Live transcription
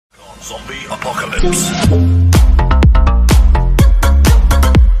Zombie apocalypse.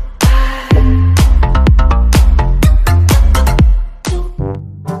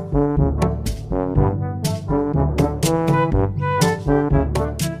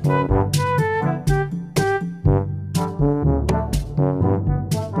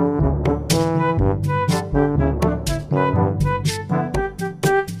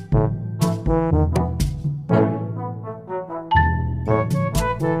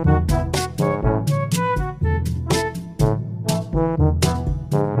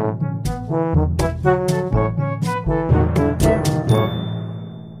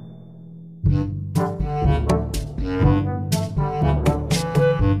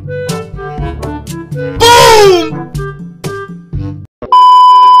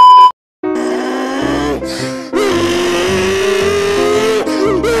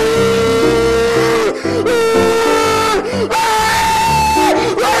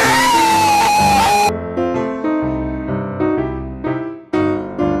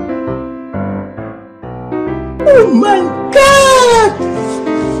 Oh my God!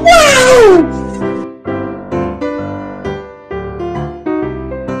 Wow!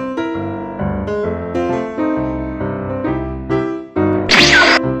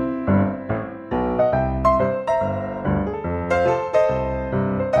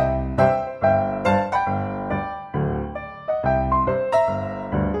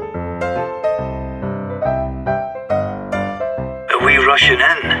 Are we rushing in,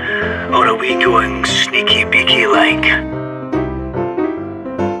 or are we going sneaky beaky like?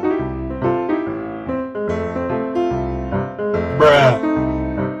 Bruh.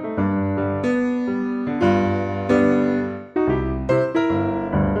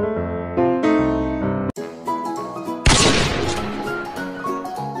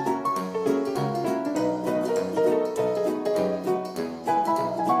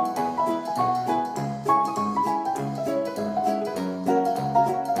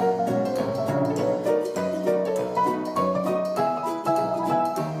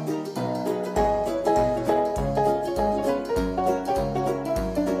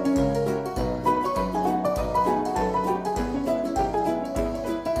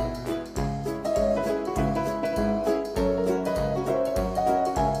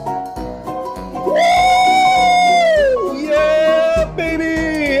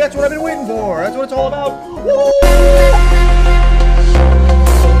 That's what I've been waiting for. That's what it's all about. Woo!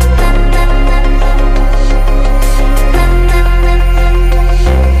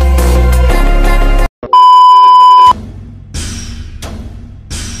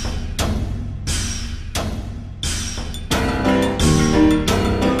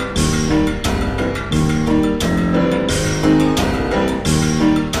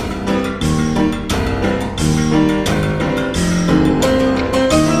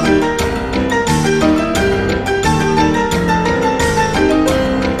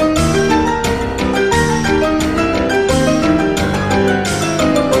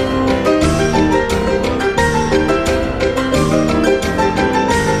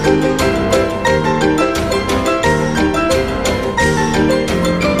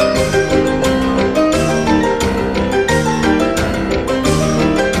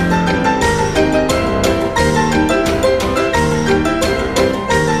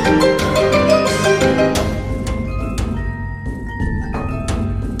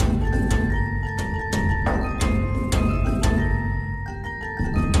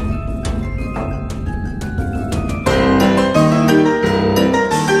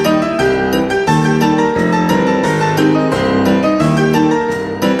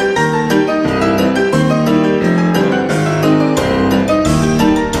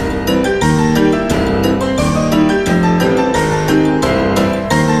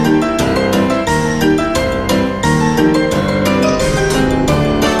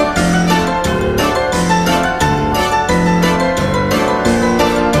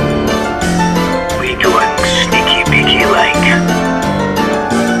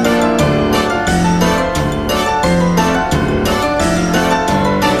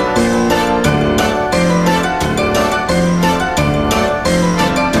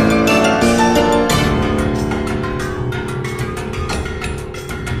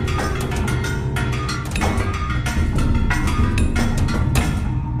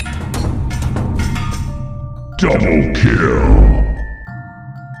 Double kill.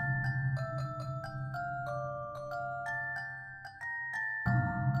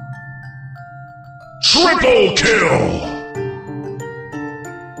 Triple kill.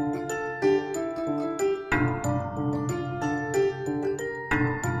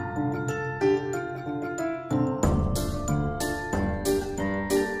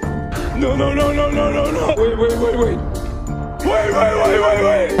 No, no, no, no, no, no, no. Wait, wait, wait, wait. Wait, wait, wait, wait,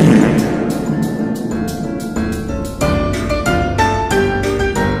 wait.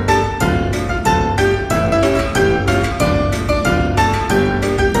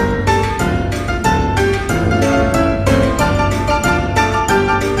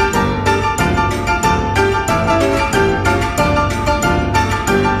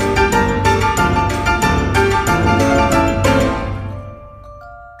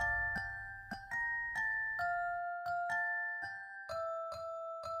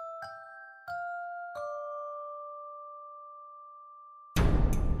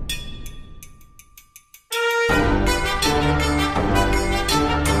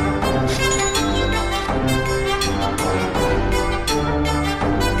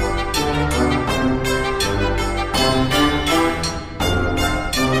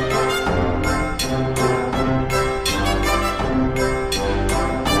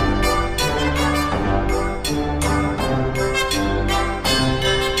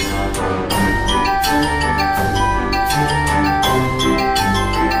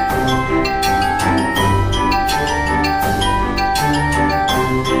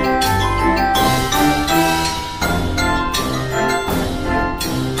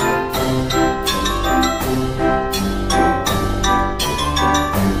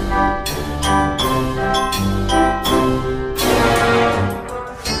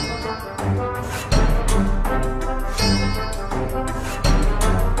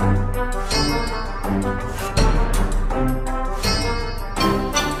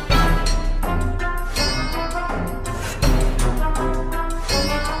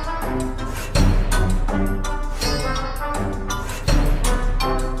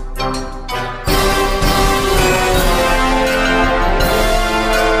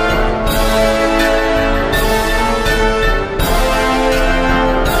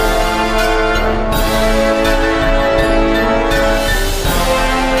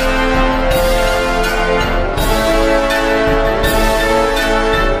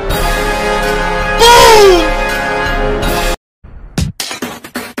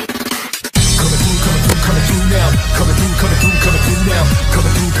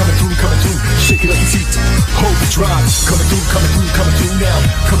 Shake it like your feet, hold the drive. Coming through now.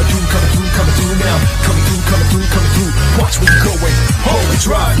 Coming through now. Coming through. Watch where you're going, hold the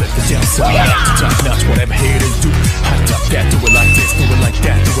drive. Let the downside out to top notch, whatever haters do. Hot top that, do it like this, do it like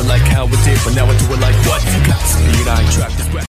that, do it like how it did, but now I do it like what? Got speed, I ain't trapped this rap.